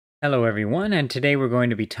Hello everyone, and today we're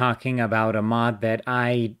going to be talking about a mod that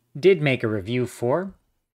I did make a review for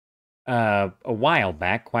a while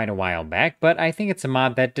back, quite a while back, but I think it's a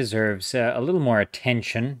mod that deserves a little more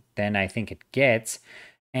attention than I think it gets,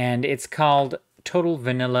 and it's called Total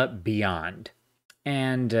Vanilla Beyond.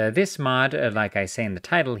 And this mod, like I say in the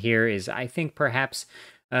title here, is I think perhaps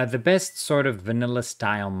the best sort of vanilla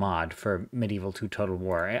style mod for Medieval 2 Total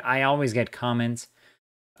War. I always get comments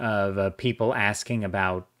of people asking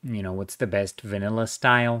about, what's the best vanilla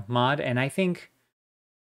style mod, and I think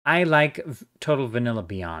I like Total Vanilla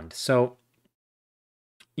Beyond. So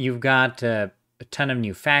you've got a ton of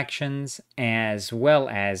new factions, as well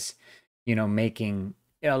as, making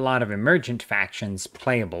a lot of emergent factions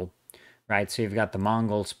playable, right? So you've got the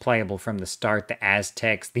Mongols playable from the start, the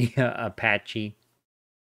Aztecs, the Apache,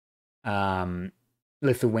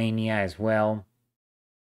 Lithuania as well.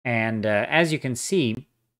 And as you can see,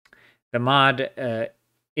 the mod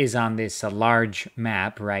is on this large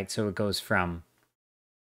map, right? So it goes from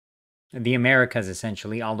the Americas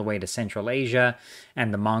essentially all the way to Central Asia,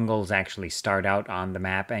 and the Mongols actually start out on the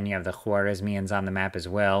map, and you have the Khwarezmians on the map as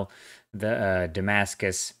well, the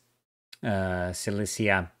Damascus,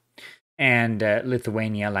 Cilicia, and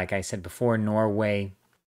Lithuania, like I said before, Norway,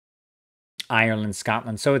 Ireland,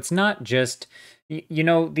 Scotland. So it's not just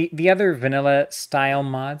the other vanilla style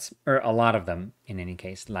mods, or a lot of them in any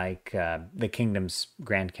case, like the Kingdoms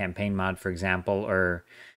Grand Campaign mod, for example, or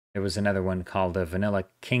there was another one called Vanilla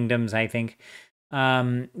Kingdoms, I think.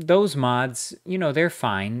 Those mods, they're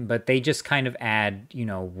fine, but they just kind of add,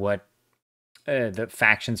 what the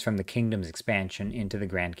factions from the Kingdoms expansion into the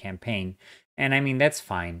Grand Campaign. And I mean, that's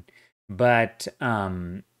fine. But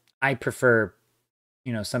I prefer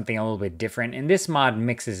something a little bit different. And this mod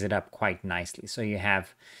mixes it up quite nicely. So you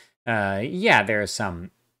have, there are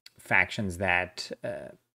some factions that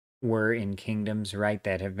were in Kingdoms, right,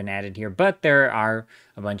 that have been added here. But there are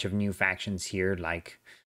a bunch of new factions here, like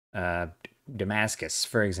Damascus,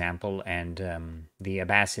 for example, and the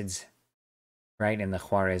Abbasids, right, and the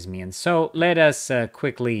Khwarezmians. So let us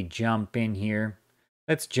quickly jump in here.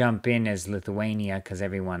 Let's jump in as Lithuania, because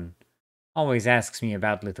everyone always asks me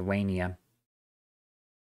about Lithuania.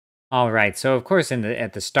 All right, so of course,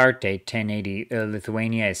 at the start date, 1080,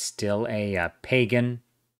 Lithuania is still a pagan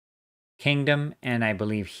kingdom, and I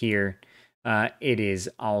believe here it is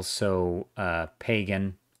also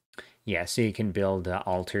pagan. Yeah, so you can build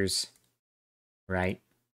altars, right?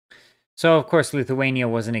 So of course, Lithuania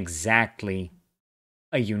wasn't exactly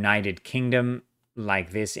a united kingdom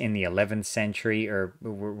like this in the 11th century, or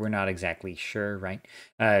we're not exactly sure, right?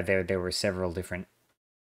 There were several different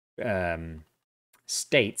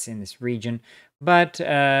states in this region. But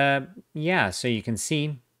yeah, so you can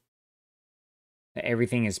see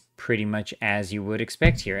everything is pretty much as you would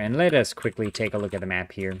expect here. And let us quickly take a look at the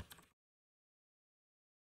map here.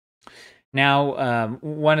 Now,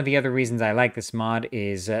 one of the other reasons I like this mod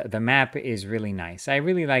is the map is really nice. I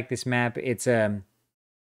really like this map. It's a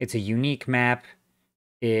unique map.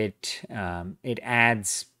 It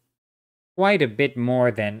adds quite a bit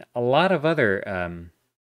more than a lot of other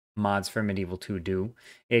mods for Medieval 2 do.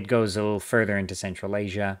 It goes a little further into Central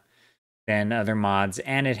Asia than other mods,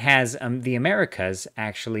 and it has the Americas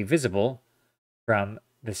actually visible from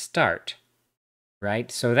the start,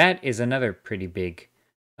 right? So that is another pretty big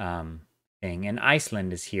thing, and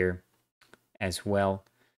Iceland is here as well.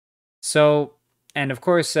 So, and of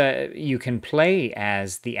course, you can play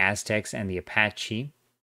as the Aztecs and the Apache,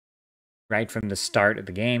 right, from the start of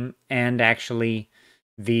the game, and actually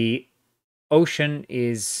the ocean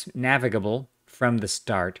is navigable from the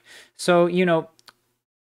start. So,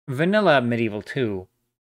 vanilla Medieval 2,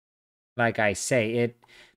 like I say,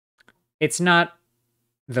 it's not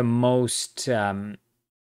the most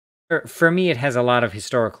for me it has a lot of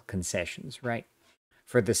historical concessions, right?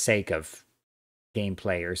 For the sake of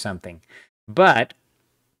gameplay or something. But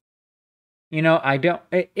I don't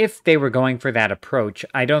if they were going for that approach,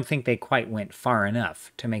 I don't think they quite went far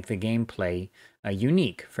enough to make the gameplay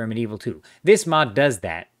unique for Medieval 2. This mod does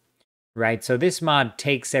that, right? So this mod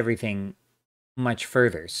takes everything much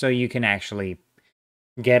further. So you can actually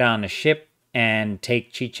get on a ship and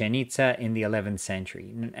take Chichen Itza in the 11th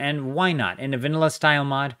century. And why not? In a vanilla style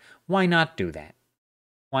mod, why not do that?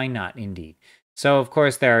 Why not, indeed? So, of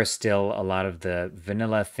course, there are still a lot of the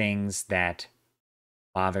vanilla things that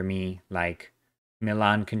bother me, like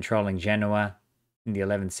Milan controlling Genoa in the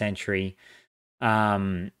 11th century.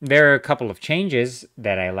 There are a couple of changes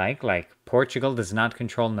that I like Portugal does not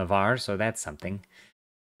control Navarre, so that's something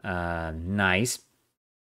nice.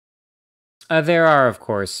 There are, of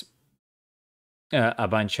course, a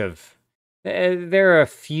bunch of There are a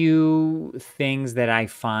few things that I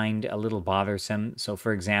find a little bothersome. So,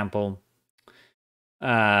 for example,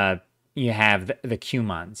 uh, you have the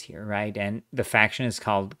Cumans here, right? And the faction is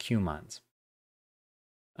called Cumans.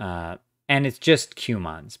 And it's just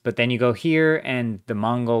Cumans. But then you go here, and the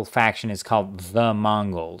Mongol faction is called the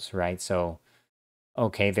Mongols, right? So,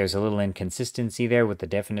 okay, there's a little inconsistency there with the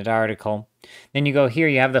definite article. Then you go here,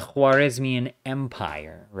 you have the Khwarezmian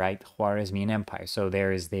Empire, right? Khwarezmian Empire. So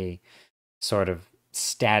there is the sort of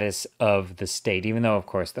status of the state, even though, of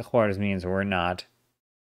course, the Khwarezmians were not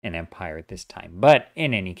an empire at this time. But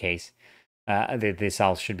in any case, this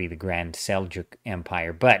all should be the Grand Seljuk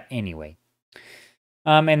Empire. But anyway.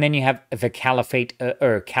 And then you have the Caliphate,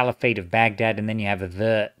 or Caliphate of Baghdad, and then you have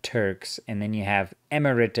the Turks, and then you have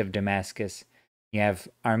Emirate of Damascus. You have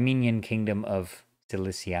Armenian Kingdom of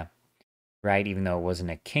Cilicia, right? Even though it wasn't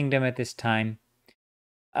a kingdom at this time.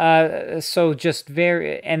 So just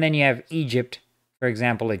and then you have Egypt, for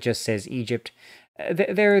example. It just says Egypt.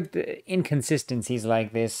 There are inconsistencies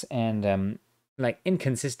like this, and like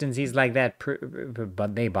inconsistencies like that,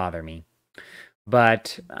 but they bother me.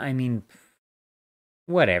 But I mean,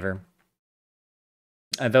 whatever.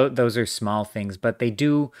 Those are small things, but they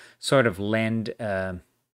do sort of lend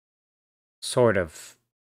sort of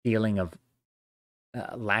feeling of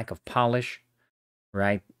lack of polish,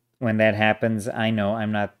 right? When that happens, I know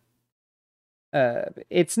I'm not.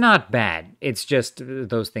 It's not bad. It's just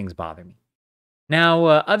those things bother me. Now,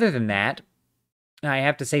 other than that, I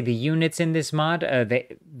have to say the units in this mod,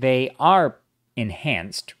 they are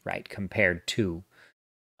enhanced, right, compared to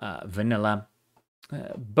vanilla.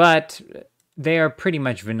 But they are pretty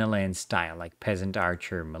much vanilla in style, like Peasant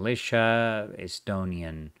Archer Militia,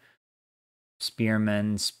 Estonian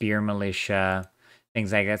Spearmen, Spear Militia,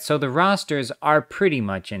 things like that. So the rosters are pretty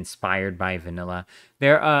much inspired by vanilla.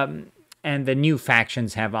 And the new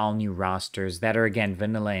factions have all new rosters that are, again,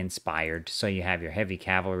 vanilla inspired. So you have your heavy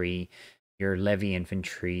cavalry, your levy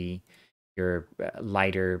infantry, your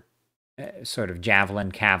lighter sort of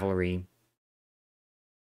javelin cavalry.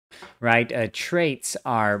 Right, traits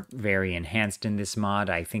are very enhanced in this mod.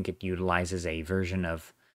 I think it utilizes a version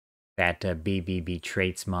of that BBB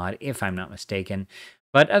traits mod, if I'm not mistaken.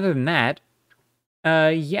 But other than that,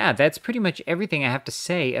 yeah, that's pretty much everything I have to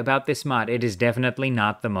say about this mod. It is definitely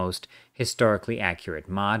not the most historically accurate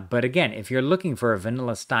mod, but again, if you're looking for a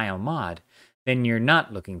vanilla-style mod, then you're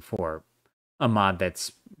not looking for a mod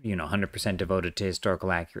that's, 100% devoted to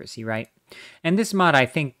historical accuracy, right? And this mod, I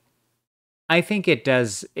think it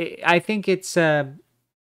does. I think it's when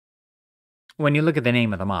you look at the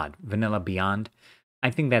name of the mod, Vanilla Beyond,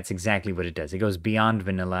 I think that's exactly what it does. It goes beyond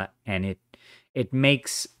vanilla, and it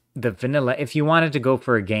makes the vanilla. If you wanted to go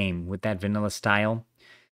for a game with that vanilla style,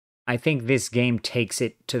 I think this game takes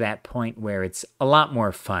it to that point where it's a lot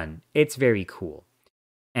more fun. It's very cool.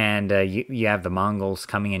 And you have the Mongols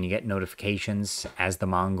coming, and you get notifications as the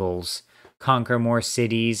Mongols conquer more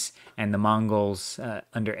cities, and the Mongols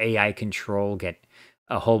under AI control get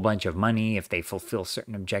a whole bunch of money if they fulfill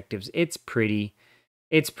certain objectives. It's pretty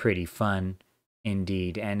fun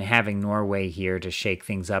indeed. And having Norway here to shake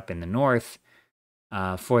things up in the north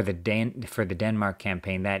for the Denmark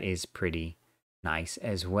campaign, that is pretty nice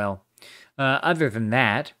as well. Other than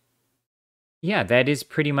that, yeah, that is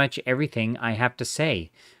pretty much everything I have to say.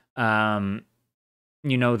 The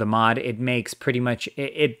mod, it makes pretty much,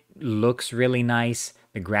 it looks really nice.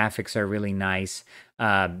 The graphics are really nice.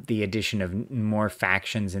 The addition of more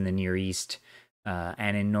factions in the Near East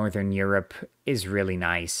and in Northern Europe is really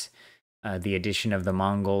nice. The addition of the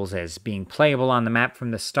Mongols as being playable on the map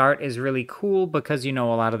from the start is really cool because, a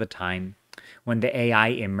lot of the time when the AI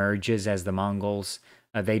emerges as the Mongols,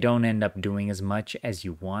 they don't end up doing as much as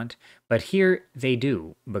you want. But here they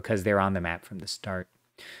do because they're on the map from the start.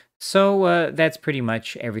 So that's pretty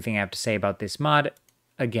much everything I have to say about this mod.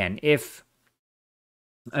 Again, if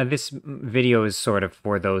this video is sort of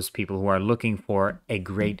for those people who are looking for a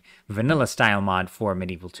great vanilla-style mod for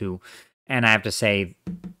Medieval 2, and I have to say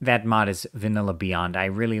that mod is Vanilla Beyond. I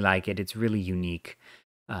really like it. It's really unique.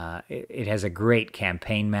 It has a great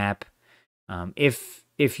campaign map.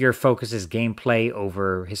 If your focus is gameplay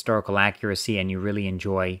over historical accuracy and you really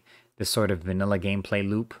enjoy the sort of vanilla gameplay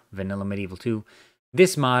loop, Vanilla Medieval 2,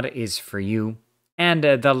 this mod is for you. And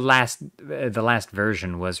the last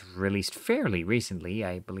version was released fairly recently,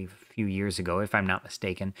 I believe a few years ago, if I'm not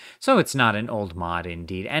mistaken. So it's not an old mod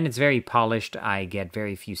indeed, and it's very polished. I get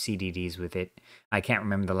very few CDDs with it. I can't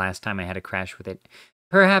remember the last time I had a crash with it.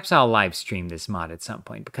 Perhaps I'll live stream this mod at some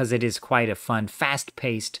point, because it is quite a fun,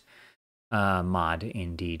 fast-paced mod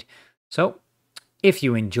indeed. So, if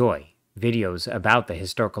you enjoy videos about the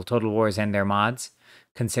historical Total Wars and their mods,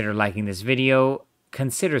 Consider liking this video,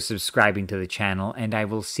 consider subscribing to the channel, and I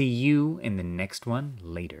will see you in the next one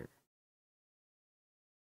later.